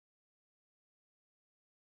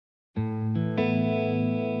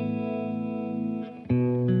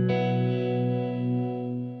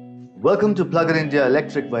Welcome to Plug in India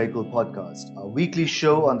Electric Vehicle Podcast, a weekly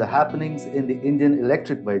show on the happenings in the Indian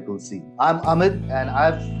electric vehicle scene. I'm Amit and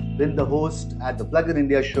I've been the host at the Plug in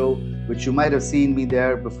India show, which you might have seen me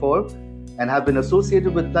there before, and have been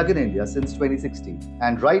associated with Plug in India since 2016.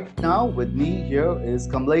 And right now with me here is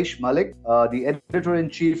Kamlesh Malik, the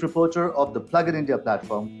editor-in-chief reporter of the Plug in India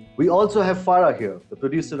platform. We also have Farah here, the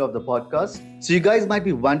producer of the podcast. So you guys might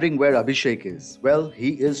be wondering where Abhishek is. Well, he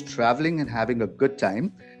is traveling and having a good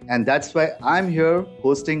time. And that's why I'm here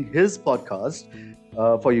hosting his podcast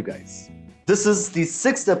for you guys. This is the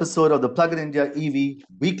 6th episode of the Plug in India EV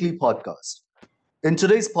weekly podcast. In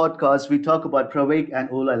today's podcast, we talk about Pravek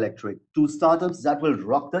and Ola Electric, two startups that will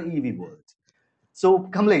rock the EV world. So,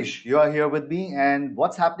 Kamlesh, you are here with me, and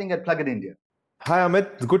what's happening at Plug in India? Hi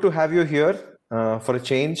Amit, it's good to have you here for a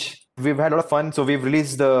change. We've had a lot of fun. So we've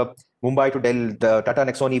released the Mumbai to Delhi, the Tata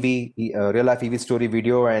Nexon EV real life EV story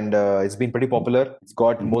video, and it's been pretty popular. It's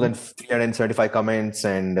got more than 375 comments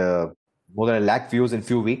and more than 1 lakh views in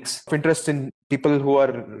few weeks. Of interest in people who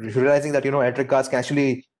are realizing that electric cars can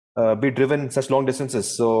actually be driven such long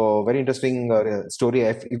distances. So very interesting story.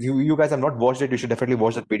 If you guys have not watched it, you should definitely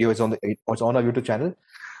watch that video. It's on our YouTube channel.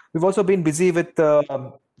 We've also been busy with the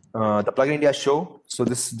Plug in India show. So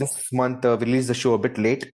this month we released the show a bit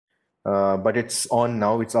late, but it's on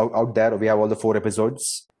now. It's out there. We have all the 4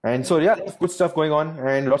 episodes. And so, yeah, good stuff going on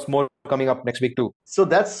and lots more coming up next week too. So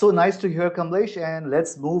that's so nice to hear, Kamlesh. And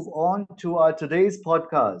let's move on to our today's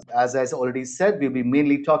podcast. As I already said, we'll be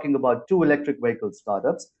mainly talking about 2 electric vehicle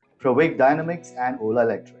startups, Pravek Dynamics and Ola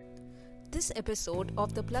Electric. This episode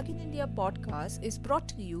of the Plug in India podcast is brought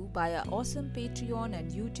to you by our awesome Patreon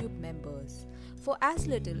and YouTube members. For as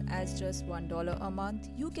little as just $1 a month,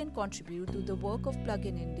 you can contribute to the work of Plug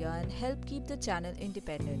in India and help keep the channel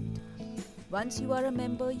independent. Once you are a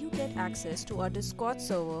member, you get access to our Discord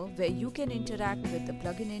server where you can interact with the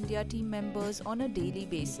Plug in India team members on a daily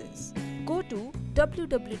basis. Go to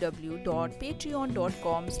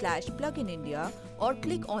www.patreon.com/pluginindia or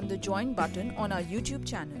click on the join button on our YouTube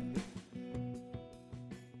channel.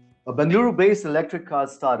 A Bengaluru-based electric car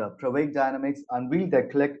startup, Pravek Dynamics, unveiled their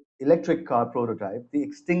electric car prototype, the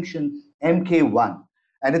Extinction MK1.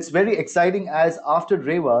 And it's very exciting as after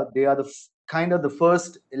Reva, they are the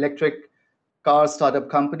first electric car startup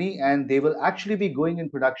company, and they will actually be going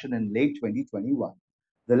in production in late 2021.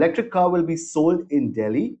 The electric car will be sold in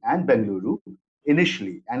Delhi and Bengaluru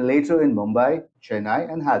initially, and later in Mumbai, Chennai,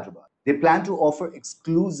 and Hyderabad. They plan to offer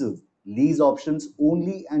exclusive lease options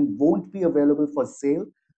only and won't be available for sale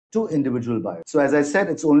to individual buyers. So as I said,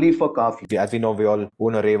 it's only for car fleet. As we know, we all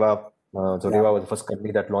own a Reva. Reva was the first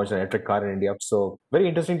company that launched an electric car in India. So very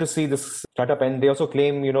interesting to see this startup. And they also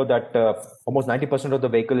claim, that almost 90% of the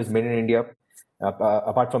vehicle is made in India,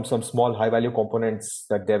 apart from some small high-value components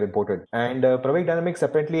that they have imported. And Pravek Dynamics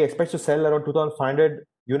apparently expects to sell around 2,500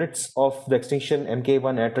 units of the Extinction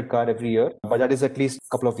MK1 electric car every year, but that is at least a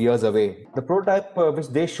couple of years away. The prototype which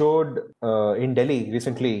they showed in Delhi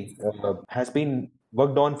recently has been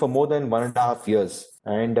worked on for more than 1.5 years.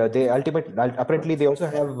 And apparently they also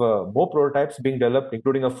have more prototypes being developed,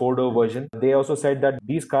 including a 4-door version. They also said that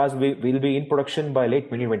these cars will be in production by late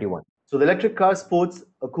 2021. So the electric car sports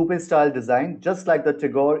a coupe-style design, just like the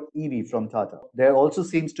Tigor EV from Tata. There also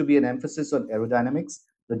seems to be an emphasis on aerodynamics.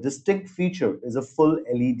 The distinct feature is a full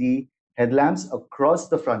LED headlamps across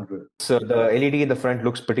the front grille. So the LED in the front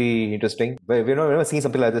looks pretty interesting. We've never seen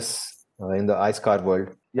something like this in the ICE car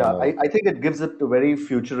world. Yeah, I think it gives it a very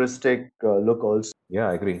futuristic look also. Yeah,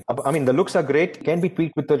 I agree. I mean, the looks are great. Can be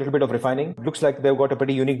tweaked with a little bit of refining. It looks like they've got a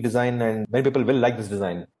pretty unique design and many people will like this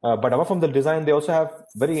design. But apart from the design, they also have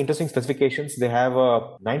very interesting specifications. They have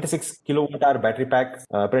a 96 kilowatt hour battery pack.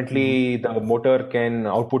 Apparently, the motor can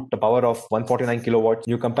output the power of 149 kilowatts.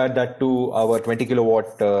 You compare that to our 20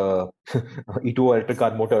 kilowatt E2 electric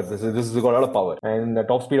car motor. This has got a lot of power. And the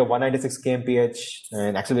top speed of 196 kmph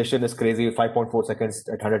and acceleration is crazy, 5.4 seconds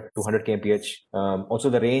at 200 kmph. Also,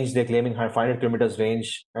 the range, they're claiming 500 kilometers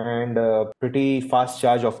range and pretty fast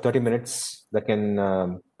charge of 30 minutes that can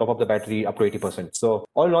top up the battery up to 80%. So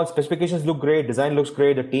all in all, specifications look great, design looks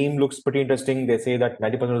great, the team looks pretty interesting. They say that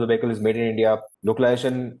 90% of the vehicle is made in India.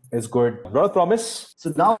 Localization is good. A lot of promise.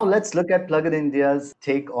 So now let's look at Plug in India's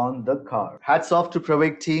take on the car. Hats off to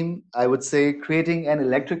Pravek team. I would say creating an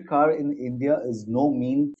electric car in India is no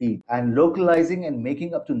mean feat. And localizing and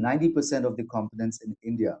making up to 90% of the components in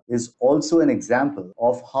India is also an example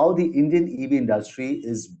of how the Indian EV industry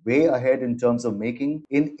is way ahead in terms of making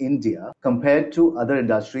in India compared to other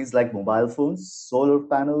industries like mobile phones, solar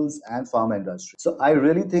panels, and pharma industry. So I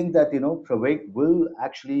really think that, Pravek will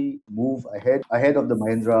actually move ahead. ahead of the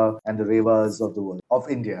Mahindra and the Revas of the world, of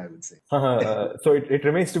India, I would say. So it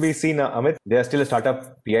remains to be seen, Amit. They are still a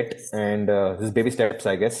startup yet, and this is baby steps,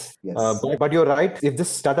 I guess. Yes. But you're right. If this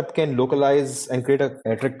startup can localize and create an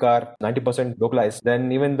electric car 90% localized,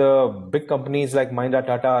 then even the big companies like Mahindra,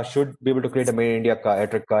 Tata should be able to create a made in India car,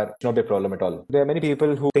 electric car. It's not a problem at all. There are many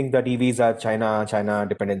people who think that EVs are China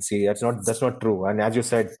dependency. That's not true. And as you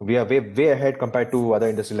said, we are way ahead compared to other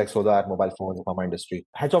industries like solar, mobile phones, pharma industry.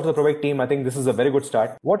 Hats off to the Praveg team. I think this is a very good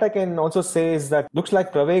start. What I can also say is that looks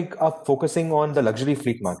like Praveg are focusing on the luxury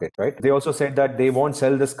fleet market, right? They also said that they won't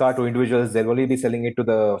sell this car to individuals. They'll only be selling it to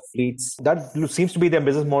the fleets. That seems to be their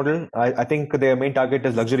business model. I think their main target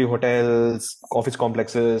is luxury hotels, office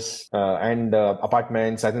complexes, and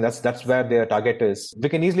apartments. I think that's where their target is. We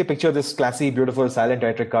can easily picture this classy, beautiful, silent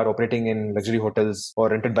electric car operating in luxury hotels or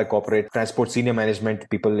rented by corporate transport senior management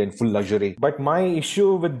people in full luxury. But my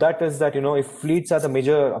issue with that is that, if fleets are the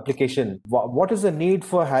major application, what is the need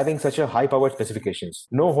for having such a high powered specifications?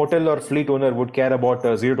 No hotel or fleet owner would care about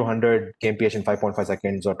 0 to 100 kmph in 5.5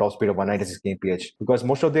 seconds or top speed of 196 kmph because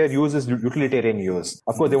most of their use is utilitarian use.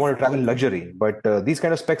 Of course, they want to travel in luxury, but these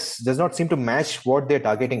kind of specs does not seem to match what they're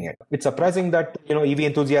targeting at. It's surprising that, EV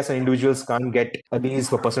enthusiasts and individuals can't get these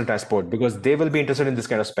for personal transport because they will be interested in this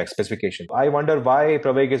kind of specification. I wonder why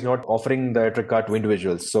Praveg is not offering the electric car to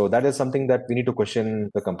individuals. So that is something that we need to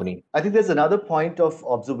question the company. I think there's another point of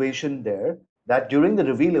observation there that during the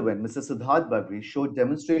reveal event, Mr. Siddharth Bagri showed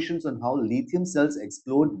demonstrations on how lithium cells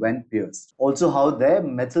explode when pierced. Also how their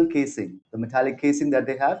metal casing, the metallic casing that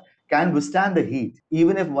they have, can withstand the heat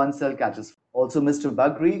even if one cell catches. Also, Mr.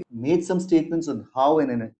 Bagri made some statements on how in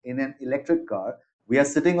an electric car, we are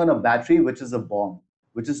sitting on a battery which is a bomb,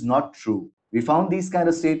 which is not true. We found these kind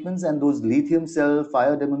of statements and those lithium cell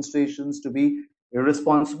fire demonstrations to be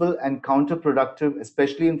irresponsible and counterproductive,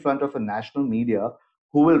 especially in front of a national media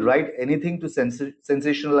who will write anything to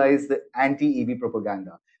sensationalize the anti-EV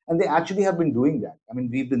propaganda. And they actually have been doing that. I mean,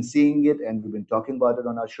 we've been seeing it and we've been talking about it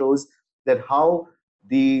on our shows, that how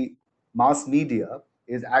the mass media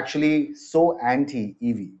is actually so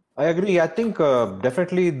anti-EV. I agree. I think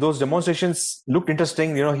definitely those demonstrations looked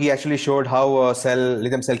interesting. He actually showed how a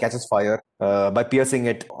lithium cell catches fire by piercing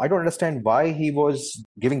it. I don't understand why he was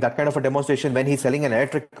giving that kind of a demonstration when he's selling an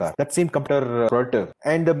electric car. That seemed counterproductive.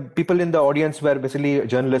 And the people in the audience were basically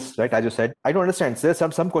journalists, right? As you said. I don't understand. So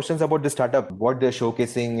there's some questions about this startup, what they're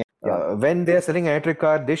showcasing. When they're selling an electric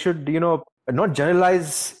car, they should, not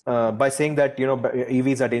generalize by saying that,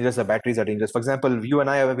 EVs are dangerous or batteries are dangerous. For example, you and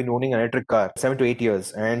I have been owning an electric car 7 to 8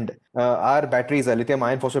 years, and our batteries, our lithium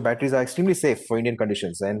iron phosphate batteries, are extremely safe for Indian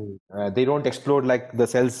conditions, and they don't explode like the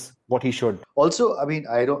cells what he should. Also, I mean,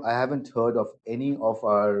 I haven't heard of any of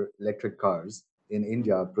our electric cars in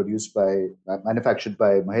India manufactured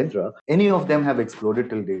by Mahindra. Any of them have exploded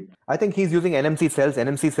till date. I think he's using NMC cells.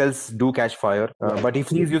 NMC cells do catch fire. But if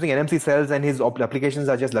he's using NMC cells and his applications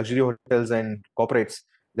are just luxury hotels and corporates,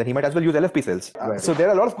 then he might as well use LFP cells. Right. So there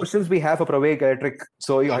are a lot of questions we have for Praveg Electric.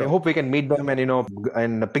 So I hope we can meet them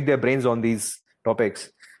and pick their brains on these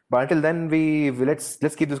topics. But until then, let's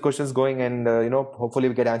keep these questions going and hopefully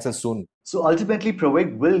we get answers soon. So ultimately,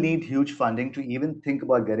 Praveg will need huge funding to even think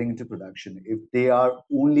about getting into production. If they are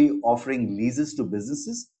only offering leases to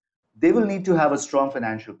businesses, they will need to have a strong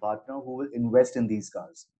financial partner who will invest in these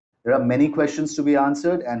cars. There are many questions to be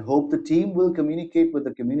answered and hope the team will communicate with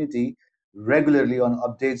the community regularly on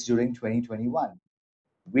updates during 2021.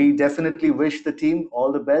 We definitely wish the team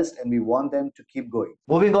all the best and we want them to keep going.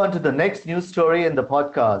 Moving on to the next news story in the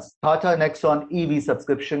podcast, Tata Nexon EV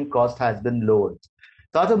subscription cost has been lowered.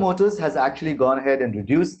 Tata Motors has actually gone ahead and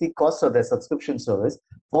reduced the cost of their subscription service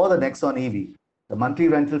for the Nexon EV. The monthly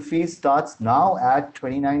rental fee starts now at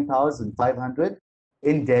 29,500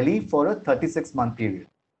 in Delhi for a 36-month period.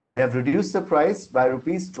 They have reduced the price by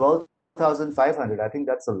rupees 12,500. I think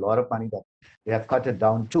that's a lot of money that they have cut it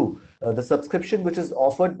down to. The subscription, which is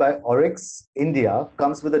offered by Oryx India,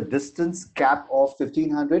 comes with a distance cap of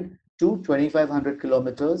 1,500 to 2,500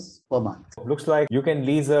 kilometers per month. Looks like you can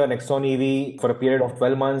lease a Nexon EV for a period of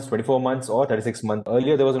 12 months, 24 months or 36 months.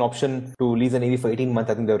 Earlier, there was an option to lease an EV for 18 months.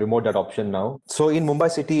 I think they've removed that option now. So in Mumbai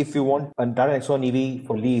city, if you want a Tata Nexon EV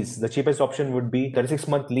for lease, the cheapest option would be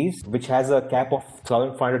 36-month lease, which has a cap of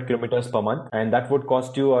 1,500 kilometers per month. And that would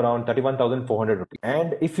cost you around 31,400 rupees.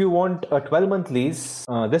 And if you want a 12-month lease,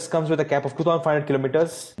 this comes with a cap of 2,500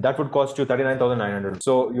 kilometers. That would cost you 39,900.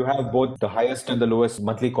 So you have both the highest and the lowest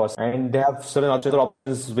monthly cost. and they have certain other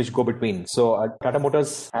options which go between. So Tata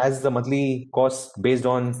Motors has the monthly cost based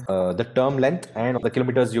on the term length and the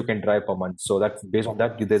kilometers you can drive per month. So that's based on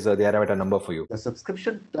that, they have a number for you. The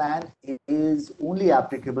subscription plan is only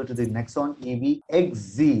applicable to the Nexon EV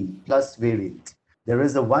XZ Plus variant. There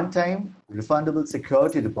is a one-time refundable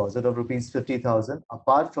security deposit of rupees 50,000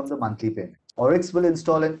 apart from the monthly payment. Oryx will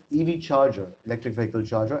install an EV charger, electric vehicle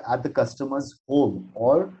charger, at the customer's home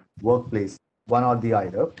or workplace, one or the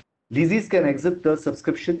either. Leasees can exit the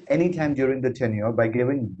subscription anytime during the tenure by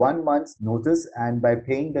giving 1 month's notice and by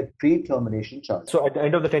paying the pre-termination charge. So at the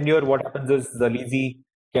end of the tenure, what happens is the leasee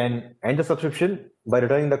can end the subscription by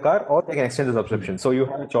returning the car, or they can extend the subscription. So you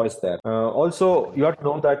have a choice there. Also, you have to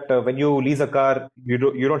know that when you lease a car, you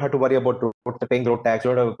don't have to worry about paying road tax.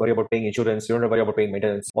 You don't have to worry about paying insurance. You don't have to worry about paying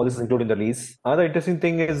maintenance. All this is included in the lease. Another interesting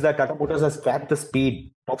thing is that Tata Motors has capped the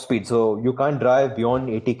top speed. So you can't drive beyond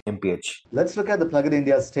 80 mph. Let's look at the Plug in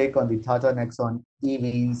India's take on the Tata Nexon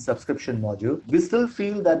EV subscription module. We still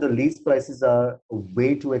feel that the lease prices are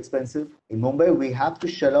way too expensive. In Mumbai, we have to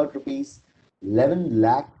shell out rupees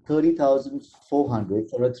 11,30,400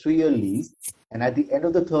 for a 3-year lease, and at the end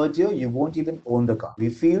of the 3rd year, you won't even own the car. We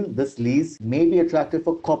feel this lease may be attractive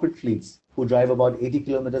for corporate fleets who drive about 80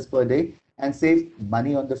 kilometers per day and save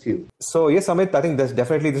money on the fuel. So yes, Amit, I think this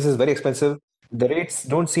is very expensive. The rates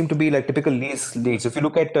don't seem to be like typical lease rates. If you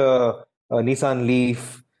look at Nissan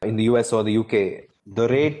Leaf in the US or the UK, the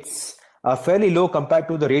rates are fairly low compared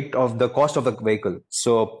to the rate of the cost of the vehicle.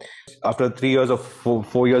 So after 3 years or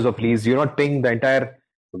 4 years of lease, you're not paying the entire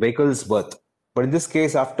vehicle's worth. But in this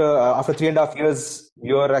case, after 3.5 years,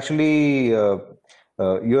 you're actually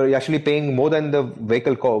paying more than the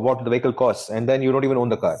vehicle what the vehicle costs, and then you don't even own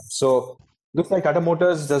the car. So looks like Tata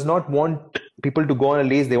Motors does not want people to go on a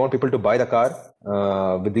lease. They want people to buy the car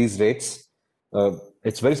with these rates.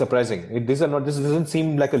 It's very surprising. This doesn't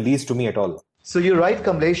seem like a lease to me at all. So you're right,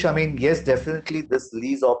 Kamlesh. I mean, yes, definitely this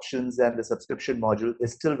lease options and the subscription module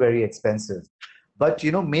is still very expensive. But,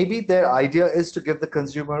 maybe their idea is to give the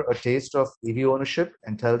consumer a taste of EV ownership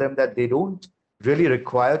and tell them that they don't really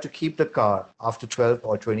require to keep the car after 12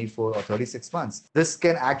 or 24 or 36 months. This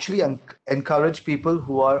can actually encourage people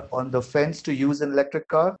who are on the fence to use an electric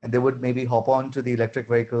car, and they would maybe hop on to the electric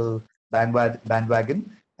vehicle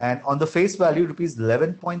bandwagon. And on the face value, rupees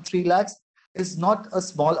 11.3 lakhs is not a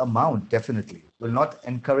small amount, definitely. Will not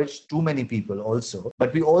encourage too many people also.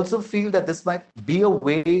 But we also feel that this might be a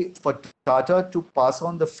way for Tata to pass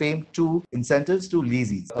on the fame to incentives to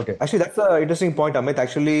leasees. Okay. Actually, that's an interesting point, Amit.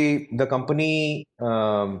 Actually, the company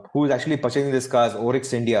who is actually purchasing these cars,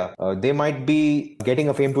 Oryx India, they might be getting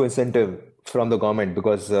a fame to incentive from the government,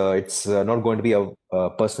 because it's not going to be a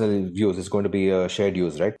personal use, it's going to be a shared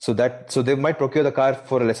use, right? So they might procure the car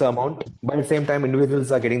for a lesser amount, but at the same time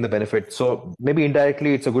individuals are getting the benefit. So maybe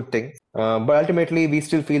indirectly it's a good thing, but ultimately we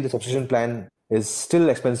still feel the subscription plan is still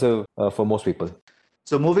expensive for most people.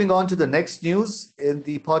 So moving on to the next news in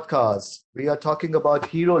the podcast, we are talking about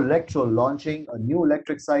Hero Electro launching a new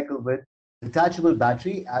electric cycle with detachable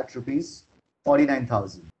battery at rupees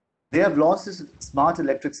 49,000. They have launched this smart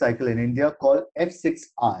electric cycle in India called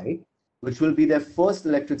F6i, which will be their first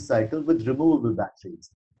electric cycle with removable batteries.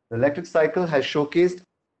 The electric cycle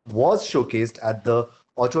was showcased at the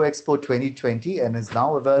Auto Expo 2020 and is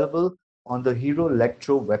now available on the Hero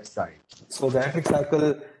Electro website. So the electric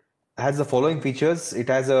cycle has the following features. It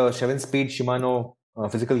has a 7-speed Shimano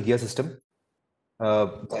physical gear system. The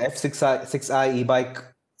F6i e-bike.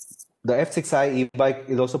 The F6i e-bike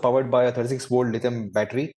is also powered by a 36-volt lithium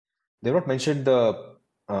battery. They've not mentioned the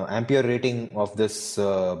ampere rating of this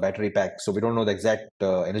battery pack, so we don't know the exact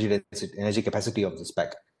energy capacity of this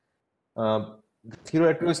pack. Hero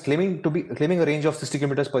Electro is claiming a range of 60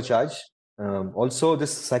 kilometers per charge. Also,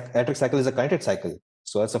 this electric cycle is a connected cycle,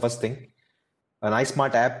 so that's the first thing. An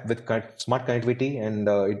iSmart app with smart connectivity, and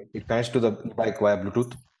it connects to the e-bike via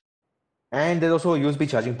Bluetooth. And there's also a USB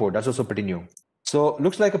charging port. That's also pretty new. So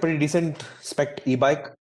looks like a pretty decent spec e-bike.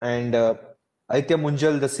 And Aditya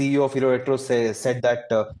Munjal, the CEO of Hero Electro, said that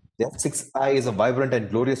the F6i is a vibrant and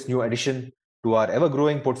glorious new addition to our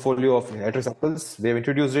ever-growing portfolio of electric cycles. We have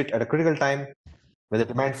introduced it at a critical time when the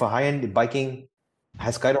demand for high-end biking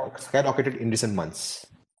has skyrocketed in recent months.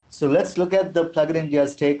 So let's look at the Plug in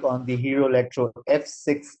India's take on the Hero Electro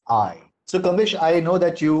F6i. So Kamlesh, I know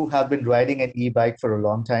that you have been riding an e-bike for a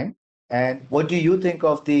long time. And what do you think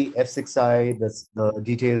of the F6i, the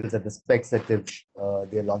details and the specs that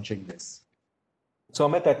they're launching this? So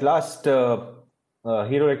Amit, at last, Hero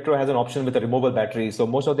Electro has an option with a removable battery. So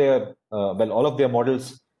most of their, all of their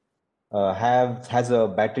models has a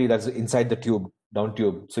battery that's inside the tube, down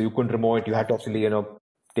tube. So you couldn't remove it. You have to actually,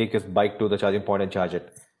 take your bike to the charging point and charge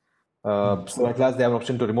it. So at last they have an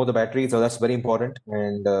option to remove the battery, so that's very important.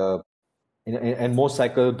 And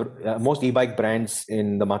most e-bike brands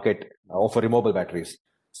in the market offer removable batteries.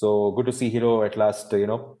 So good to see Hero at last, stepping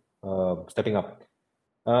up.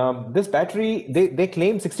 This battery, they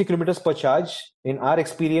claim 60 kilometers per charge. In our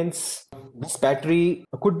experience, this battery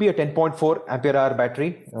could be a 10.4 ampere hour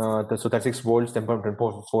battery. So 36 volts,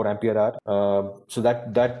 10.4 ampere hour. So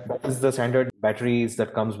that is the standard batteries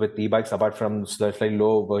that comes with e-bikes, apart from slightly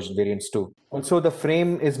low version variants too. Also, the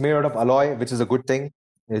frame is made out of alloy, which is a good thing.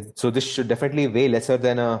 So this should definitely weigh lesser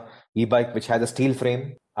than a e-bike which has a steel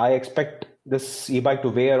frame. I expect this e-bike to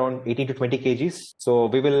weigh around 18 to 20 kgs. So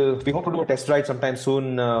we hope to do a test ride sometime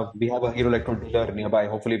soon. We have a Hero Electro dealer nearby.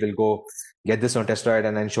 Hopefully we'll go get this on test ride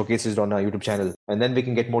and then showcase it on our YouTube channel. And then we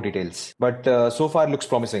can get more details. But so far it looks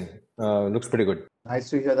promising. Looks pretty good. Nice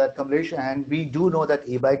to hear that, Kamlesh. And we do know that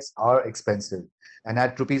e-bikes are expensive. And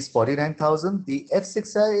at rupees 49,000, the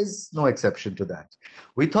F6i is no exception to that.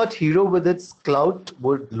 We thought Hero, with its clout,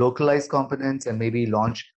 would localize components and maybe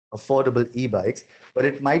launch affordable e-bikes, but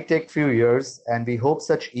it might take few years, and we hope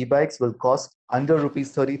such e-bikes will cost under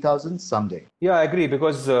rupees 30,000 someday. Yeah, I agree,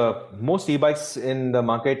 because most e-bikes in the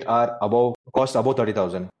market cost above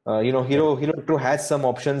 30,000. Hero Electro has some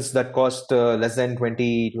options that cost less than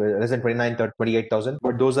 29, 28,000,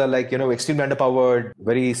 but those are like, extremely underpowered,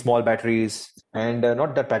 very small batteries, and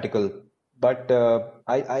not that practical. But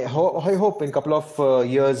I hope in a couple of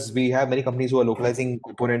years we have many companies who are localizing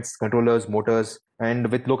components, controllers, motors,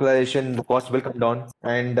 and with localization the cost will come down,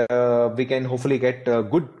 and we can hopefully get a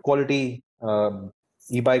good quality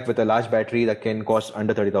e-bike with a large battery that can cost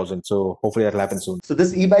under 30,000. So hopefully that will happen soon. So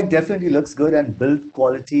this e-bike definitely looks good, and build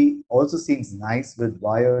quality also seems nice with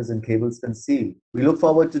wires and cables concealed. We look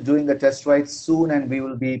forward to doing a test ride soon, and we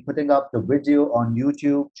will be putting up the video on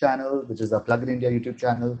YouTube channel, which is our Plug in India YouTube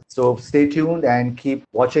channel. So stay tuned and keep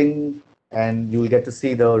watching, and you'll get to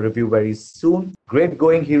see the review very soon. Great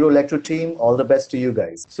going, Hero Electro team. All the best to you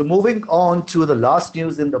guys. So moving on to the last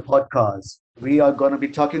news in the podcast, we are going to be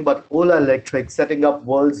talking about Ola Electric setting up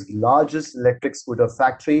world's largest electric scooter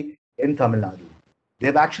factory in Tamil Nadu.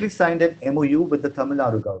 They've actually signed an MOU with the Tamil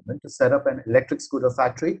Nadu government to set up an electric scooter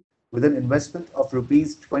factory with an investment of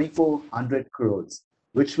rupees 2,400 crores,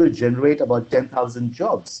 which will generate about 10,000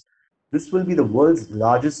 jobs. This will be the world's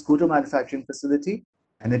largest scooter manufacturing facility,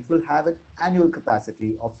 and it will have an annual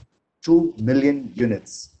capacity of 2 million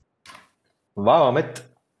units. Wow, Amit.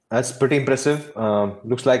 That's pretty impressive.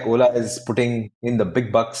 Looks like Ola is putting in the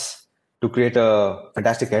big bucks to create a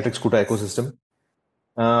fantastic electric scooter ecosystem.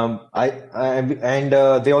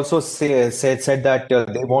 They also said that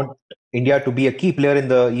they want India to be a key player in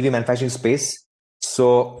the EV manufacturing space.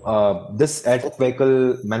 So this electric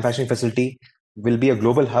vehicle manufacturing facility will be a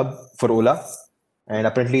global hub for Ola, and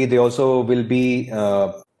apparently they also will be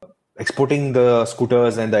exporting the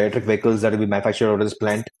scooters and the electric vehicles that will be manufactured out of this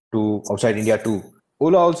plant to outside India too.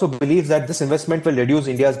 Ola also believes that this investment will reduce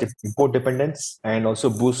India's import dependence and also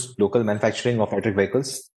boost local manufacturing of electric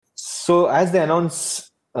vehicles. So as they announce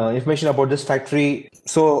information about this factory,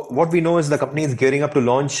 so what we know is the company is gearing up to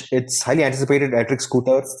launch its highly anticipated electric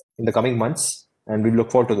scooter in the coming months, and we look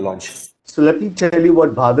forward to the launch. So let me tell you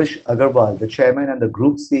what Bhavish Agarwal, the chairman and the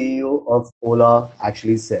group CEO of Ola,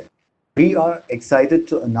 actually said. We are excited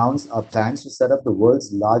to announce our plans to set up the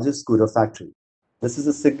world's largest scooter factory. This is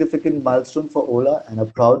a significant milestone for Ola and a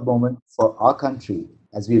proud moment for our country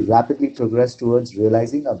as we rapidly progress towards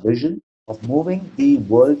realizing our vision of moving the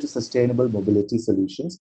world to sustainable mobility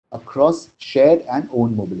solutions across shared and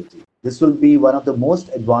owned mobility. This will be one of the most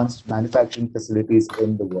advanced manufacturing facilities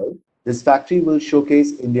in the world. This factory will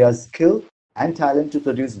showcase India's skill and talent to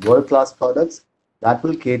produce world-class products that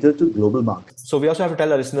will cater to global markets. So we also have to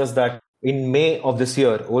tell our listeners that in May of this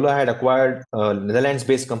year, Ola had acquired a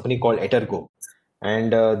Netherlands-based company called Etergo.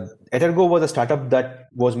 And Etergo was a startup that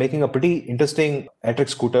was making a pretty interesting electric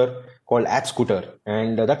scooter called App Scooter.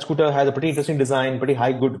 And that scooter has a pretty interesting design, pretty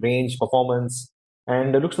high good range, performance.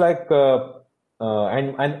 And it looks like, and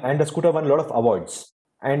the scooter won a lot of awards.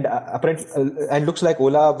 And apparently, and looks like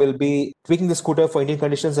Ola will be tweaking the scooter for Indian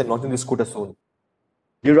conditions and launching the scooter soon.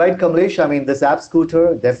 You're right, Kamlesh. I mean, this App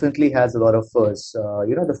Scooter definitely has a lot of firsts.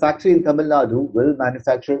 The factory in Tamil Nadu will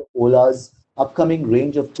manufacture Ola's upcoming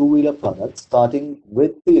range of two-wheeler products, starting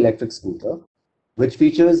with the electric scooter, which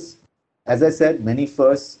features, as I said, many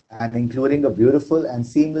firsts, and including a beautiful and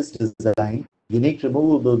seamless design, unique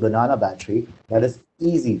removable banana battery that is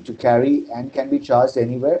easy to carry and can be charged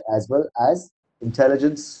anywhere, as well as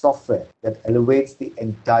intelligent software that elevates the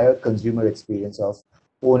entire consumer experience of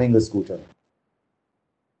owning a scooter.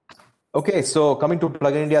 Okay, so coming to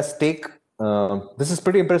Plug in India's take, This is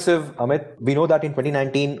pretty impressive, Amit. We know that in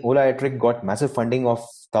 2019, Ola Electric got massive funding of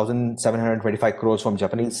 1,725 crores from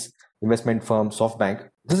Japanese investment firm SoftBank.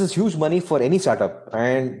 This is huge money for any startup,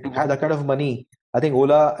 and to have that kind of money, I think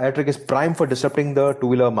Ola Electric is prime for disrupting the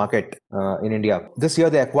two-wheeler market in India. This year,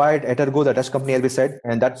 they acquired Etergo, the Dutch company, as we said,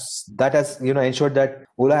 and that has ensured that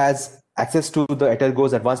Ola has access to the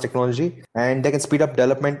Etergo's advanced technology, and they can speed up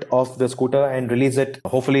development of the scooter and release it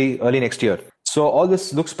hopefully early next year. So all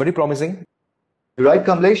this looks pretty promising. Right,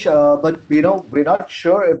 Kamlesh, but we're not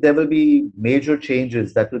sure if there will be major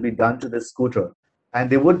changes that will be done to this scooter. And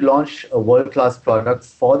they would launch a world-class product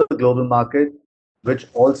for the global market, which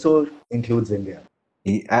also includes India.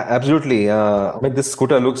 Absolutely. I mean, this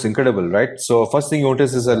scooter looks incredible, right? So first thing you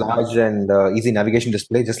notice is a large and easy navigation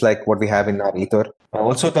display, just like what we have in our Ether.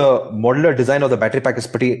 Also, the modular design of the battery pack is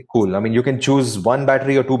pretty cool. I mean, you can choose one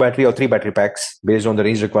battery or two battery or three battery packs based on the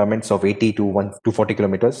range requirements of 80 to 140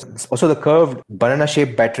 kilometers. Also, the curved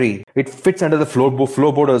banana-shaped battery, it fits under the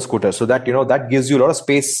floorboard of the scooter, so that that gives you a lot of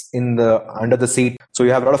space under the seat. So you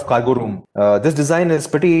have a lot of cargo room. This design is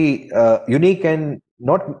pretty unique, and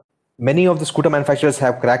not many of the scooter manufacturers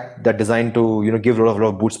have cracked that design to give a lot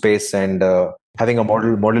of boot space and having a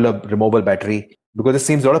modular removable battery, because it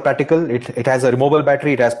seems a lot of practical. It has a removable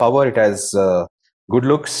battery, it has power, it has good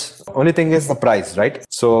looks. Only thing is the price, right?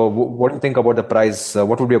 So what do you think about the price?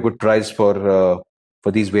 What would be a good price for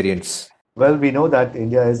these variants? Well, we know that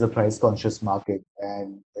India is a price-conscious market,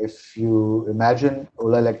 and if you imagine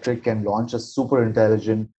Ola Electric can launch a super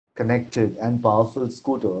intelligent, connected, and powerful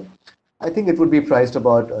scooter, I think it would be priced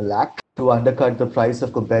about 1 lakh to undercut the price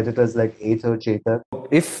of competitors like Ather, Chetak.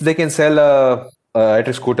 If they can sell a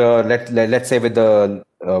electric scooter, let's say with the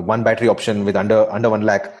one battery option with under 1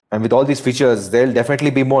 lakh, and with all these features, they'll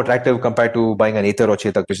definitely be more attractive compared to buying an Ather or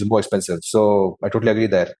Chetak, which is more expensive. So I totally agree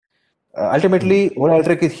there. Ultimately, Ola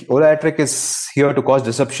Electric is here to cause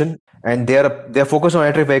disruption, and they're focused on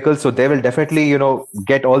electric vehicles. So they will definitely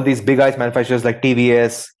get all these big eyes manufacturers like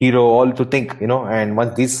TVS, Hero, all to think. And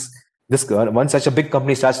once such a big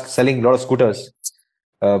company starts selling a lot of scooters,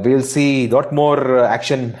 we'll see a lot more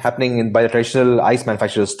action happening by the traditional ICE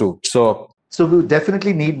manufacturers too. So we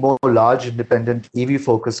definitely need more large, independent,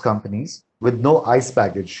 EV-focused companies with no ICE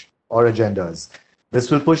baggage or agendas. This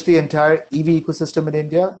will push the entire EV ecosystem in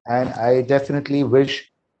India, and I definitely wish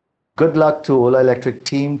good luck to Ola Electric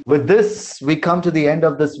team. With this, we come to the end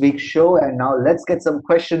of this week's show, and now let's get some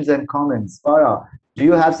questions and comments. Farah, do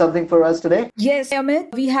you have something for us today? Yes,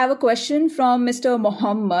 Amit. We have a question from Mr.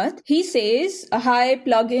 Mohammed. He says, "Hi,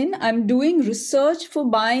 Plugin. I'm doing research for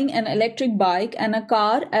buying an electric bike and a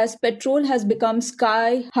car as petrol has become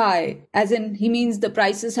sky high." As in, he means the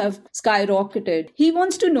prices have skyrocketed. He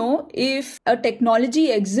wants to know if a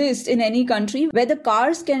technology exists in any country where the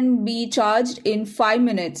cars can be charged in 5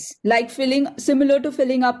 minutes, like similar to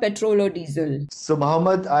filling up petrol or diesel. So,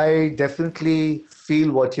 Mohammed, I definitely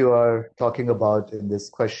feel what you are talking about in this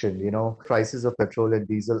question. Prices of petrol and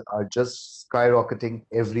diesel are just skyrocketing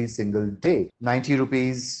every single day. 90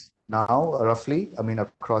 rupees now, roughly,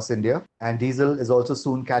 across India. And diesel is also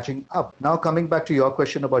soon catching up. Now, coming back to your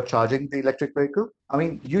question about charging the electric vehicle.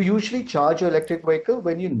 You usually charge your electric vehicle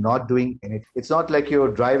when you're not doing anything. It's not like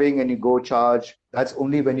you're driving and you go charge. That's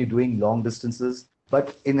only when you're doing long distances.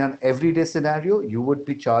 But in an everyday scenario, you would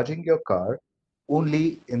be charging your car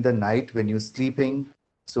only in the night when you're sleeping,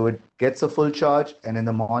 so it gets a full charge, and in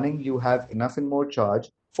the morning you have enough and more charge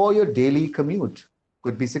for your daily commute.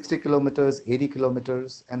 Could be 60 kilometers, 80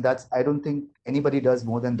 kilometers, and I don't think anybody does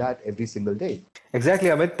more than that every single day. Exactly,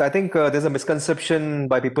 Amit. I think there's a misconception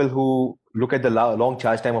by people who look at the long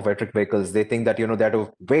charge time of electric vehicles. They think that they have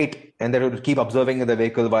to wait and they have to keep observing the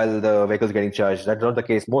vehicle while the vehicle is getting charged. That's not the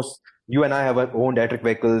case. You and I have owned electric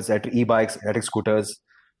vehicles, electric e-bikes, electric scooters.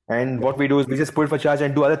 And what we do is we just put it for charge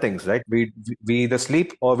and do other things, right? We either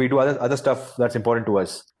sleep or we do other stuff that's important to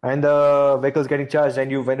us. And the vehicle's getting charged,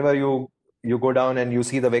 and whenever you go down and you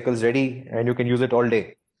see the vehicle's ready and you can use it all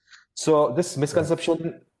day. So this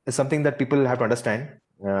misconception is something that people have to understand.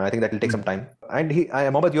 I think that will take some time. And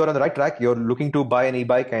Mohammed, you're on the right track. You're looking to buy an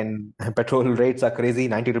e-bike, and petrol rates are crazy.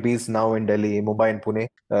 90 rupees now in Delhi, Mumbai and Pune.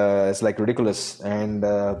 It's like ridiculous. And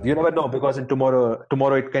you never know, because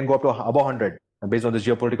tomorrow it can go up to above 100. Based on the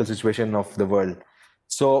geopolitical situation of the world.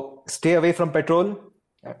 So stay away from petrol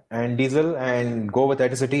and diesel and go with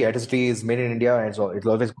electricity. Electricity is made in India, and so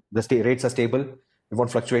the rates are stable. It won't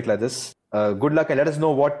fluctuate like this. Good luck, and let us know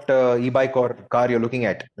what e-bike or car you're looking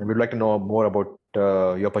at. And we'd like to know more about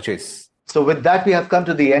your purchase. So with that, we have come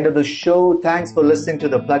to the end of the show. Thanks for listening to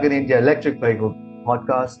the Plug-in India Electric Vehicle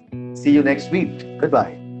podcast. See you next week.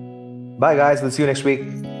 Goodbye. Bye guys, we'll see you next week.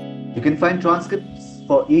 You can find transcripts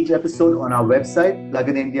for each episode on our website. Plug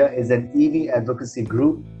in India is an EV advocacy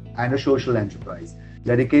group and a social enterprise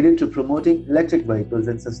dedicated to promoting electric vehicles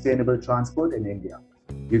and sustainable transport in India.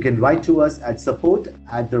 You can write to us at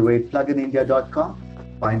support@pluginindia.com.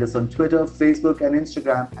 Find us on Twitter, Facebook, and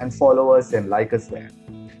Instagram, and follow us and like us there.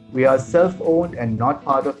 We are self-owned and not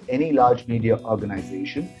part of any large media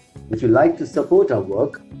organization. If you like to support our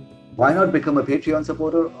work, why not become a Patreon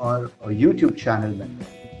supporter or a YouTube channel member?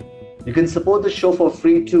 You can support the show for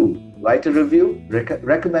free too. Write a review,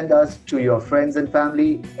 recommend us to your friends and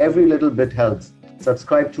family. Every little bit helps.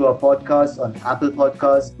 Subscribe to our podcast on Apple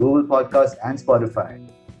Podcasts, Google Podcasts, and Spotify.